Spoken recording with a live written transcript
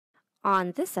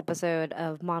On this episode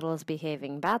of Models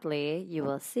Behaving Badly, you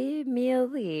will see Mia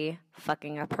Lee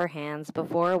fucking up her hands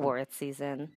before awards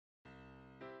season.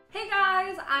 Hey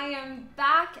guys, I am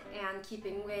back and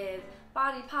keeping with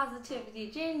Body Positivity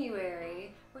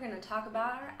January, we're going to talk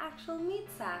about our actual meat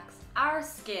sacks, our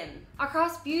skin.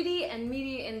 Across beauty and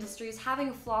media industries,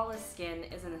 having flawless skin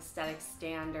is an aesthetic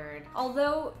standard.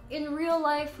 Although in real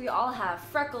life we all have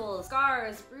freckles,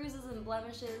 scars, bruises, and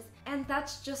blemishes, and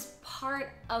that's just part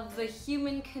of the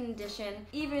human condition,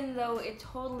 even though it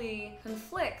totally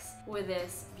conflicts with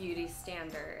this beauty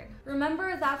standard.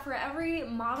 Remember that for every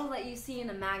model that you see in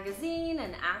a magazine,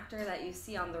 an actor that you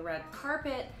see on the red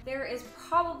carpet, there is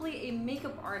probably a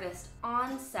makeup artist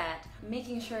on set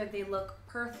making sure they look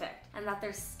perfect and that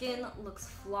their skin looks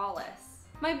flawless.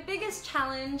 My biggest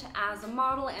challenge as a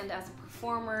model and as a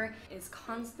performer is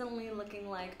constantly looking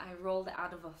like I rolled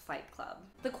out of a fight club.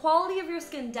 The quality of your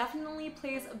skin definitely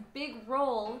plays a big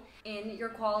role in your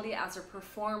quality as a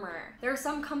performer. There are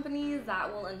some companies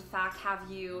that will in fact have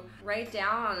you write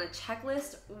down on a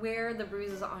checklist where the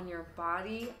bruises on your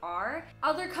body are.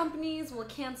 Other companies will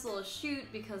cancel a shoot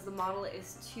because the model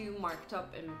is too marked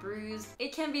up and bruised.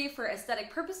 It can be for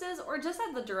aesthetic purposes or just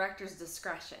at the director's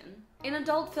discretion. In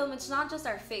adult film, it's not just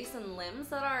our face and limbs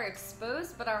that are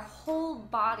exposed, but our whole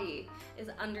body is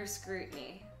under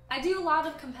scrutiny. I do a lot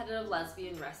of competitive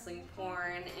lesbian wrestling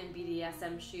porn and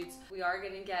BDSM shoots. We are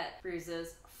gonna get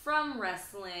bruises from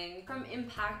wrestling, from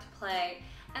impact play,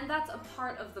 and that's a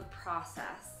part of the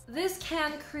process. This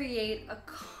can create a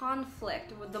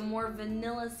conflict with the more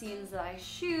vanilla scenes that I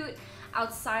shoot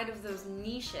outside of those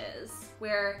niches,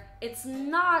 where it's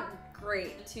not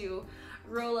great to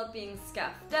roll up being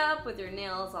scuffed up with your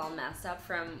nails all messed up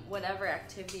from whatever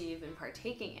activity you've been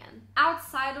partaking in.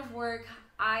 Outside of work,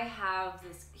 I have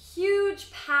this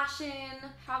huge passion,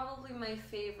 probably my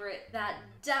favorite, that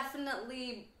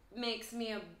definitely makes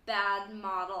me a bad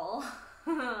model.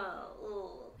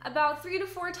 About 3 to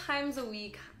 4 times a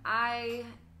week, I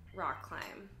rock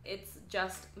climb. It's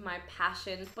just my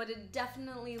passion, but it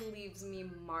definitely leaves me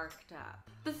marked up.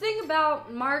 The thing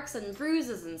about marks and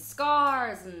bruises and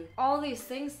scars and all these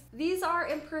things, these are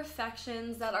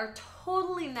imperfections that are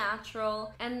totally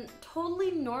natural and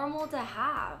totally normal to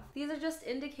have. These are just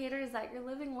indicators that you're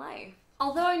living life.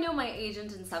 Although I know my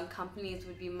agent and some companies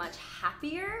would be much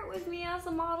happier with me as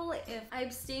a model if I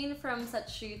abstained from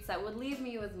such shoots that would leave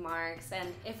me with marks, and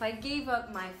if I gave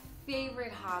up my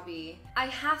favorite hobby, I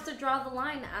have to draw the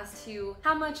line as to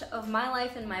how much of my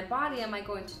life and my body am I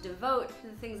going to devote to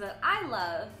the things that I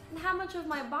love, and how much of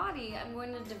my body I'm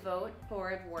going to devote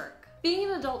toward work.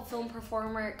 Being an adult film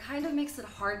performer kind of makes it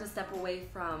hard to step away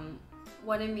from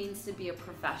what it means to be a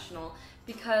professional,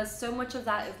 because so much of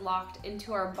that is locked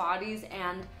into our bodies,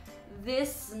 and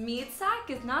this meat sack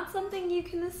is not something you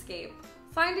can escape.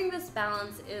 Finding this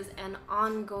balance is an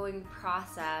ongoing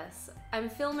process. I'm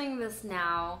filming this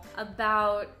now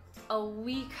about a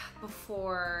week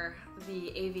before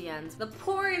the AVNs. The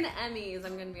porn Emmys,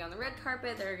 I'm gonna be on the red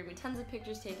carpet, there are gonna be tons of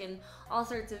pictures taken, all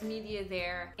sorts of media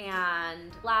there,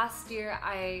 and last year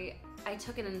I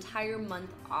took an entire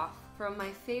month off from my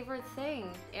favorite thing,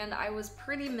 and I was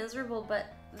pretty miserable,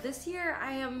 but this year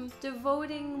I am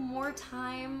devoting more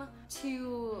time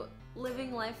to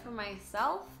living life for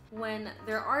myself. When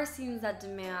there are scenes that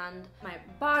demand my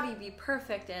body be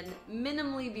perfect and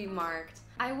minimally be marked,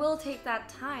 I will take that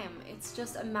time. It's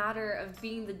just a matter of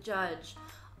being the judge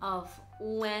of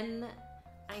when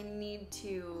I need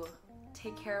to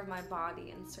take care of my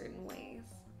body in certain ways.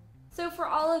 So for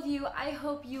all of you, I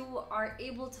hope you are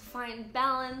able to find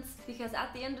balance, because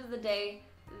at the end of the day,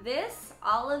 this,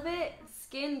 all of it,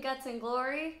 skin, guts, and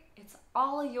glory, it's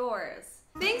all yours.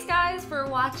 Thanks guys for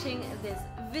watching this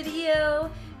video.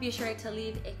 Be sure to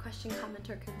leave a question, comment,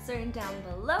 or concern down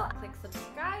below. Click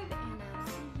subscribe, and I'll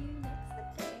see you next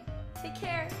Sunday. Take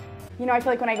care. You know, I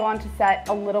feel like when I go onto set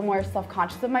a little more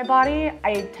self-conscious of my body,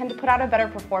 I tend to put out a better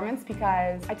performance,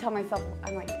 because I tell myself,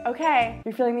 I'm like, okay,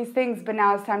 you're feeling these things, but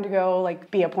now it's time to go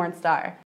like be a porn star.